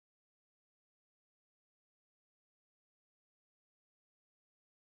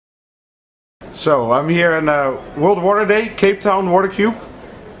So I'm here in World Water Day, Cape Town WaterCube.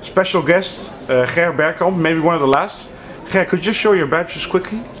 Special guest, Ger Bergkamp, maybe one of the last. Ger, could you just show your badges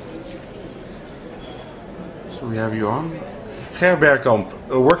quickly? So we have you on. Ger Bergkamp,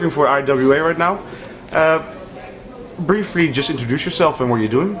 working for IWA right now. Briefly, just introduce yourself and what you're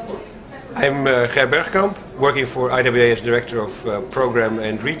doing. I'm Ger Bergkamp, working for IWA as Director of Program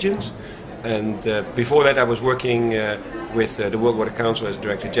and Regions. And before that I was working with the World Water Council as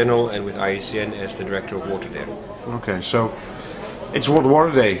Director General and with IUCN as the Director of Water there. Okay, so it's World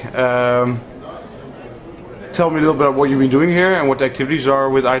Water Day. Tell me a little bit about what you've been doing here and what the activities are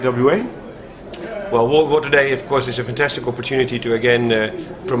with IWA. Well, World Water Day, of course, is a fantastic opportunity to again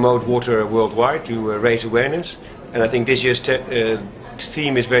promote water worldwide, to raise awareness. And I think this year's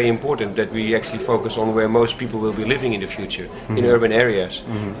theme is very important, that we actually focus on where most people will be living in the future, in urban areas.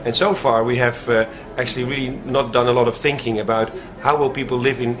 And so far we have actually really not done a lot of thinking about how will people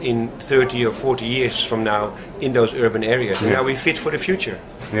live in 30 or 40 years from now in those urban areas. And are we fit for the future?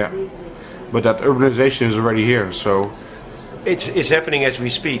 Yeah, but that urbanization is already here, so... It's happening as we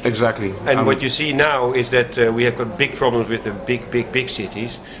speak. Exactly. And what you see now is that we have got big problems with the big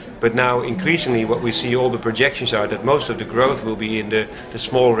cities. But now increasingly what we see, all the projections are that most of the growth will be in the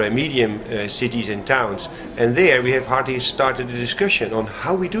smaller and medium cities and towns. And there we have hardly started the discussion on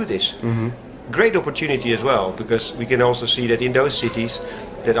how we do this. Great opportunity as well, because we can also see that in those cities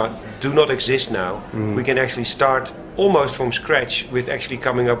that do not exist now, we can actually start almost from scratch with actually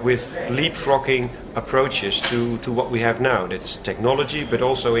coming up with leapfrogging approaches to what we have now. That is technology, but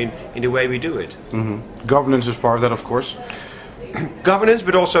also in the way we do it. Governance is part of that, of course. Governance,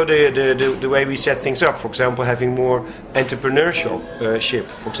 but also the way we set things up. For example, having more entrepreneurship,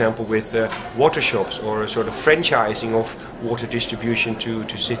 for example, with water shops, or a sort of franchising of water distribution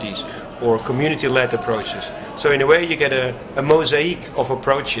to cities, or community-led approaches. So in a way you get a mosaic of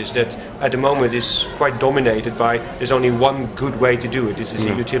approaches that at the moment is quite dominated by there's only one good way to do it. This is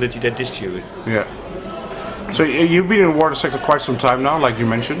a utility that distributes. Yeah. So you've been in the water sector quite some time now, like you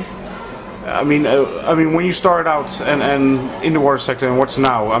mentioned. I mean, when you started out and in the water sector and what's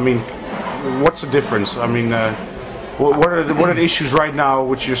now, I mean, what's the difference? I mean, what are the issues right now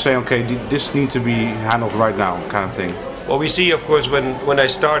which you're saying, okay, this needs to be handled right now, kind of thing? Well, we see, of course, when I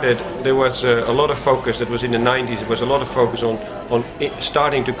started, there was a lot of focus. That was in the 90s. There was a lot of focus on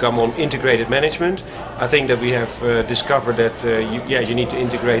starting to come on integrated management. I think that we have discovered that you need to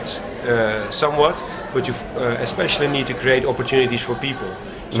integrate somewhat, but you especially need to create opportunities for people.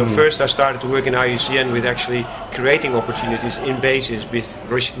 So first I started to work in IUCN with actually creating opportunities in basins with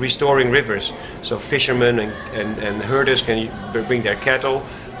restoring rivers. So fishermen and herders can bring their cattle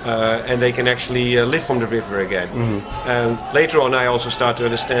and they can actually live from the river again. Later on I also started to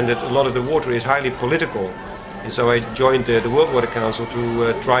understand that a lot of the water is highly political. And so I joined the World Water Council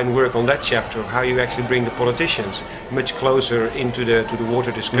to try and work on that chapter of how you actually bring the politicians much closer into the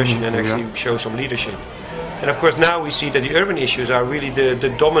water discussion and actually show some leadership. And of course now we see that the urban issues are really the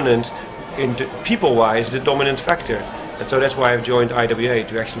dominant, people-wise, the dominant factor. And so that's why I've joined IWA,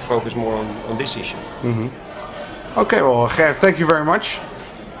 to actually focus more on this issue. Okay, well, Ger, thank you very much.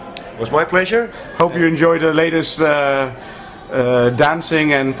 It was my pleasure. Hope you enjoyed the latest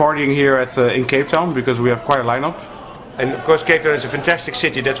dancing and partying here in Cape Town, because we have quite a lineup. And of course Cape Town is a fantastic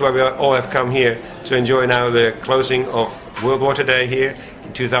city. That's why we all have come here to enjoy now the closing of World Water Day here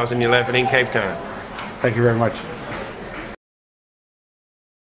in 2011 in Cape Town. Thank you very much.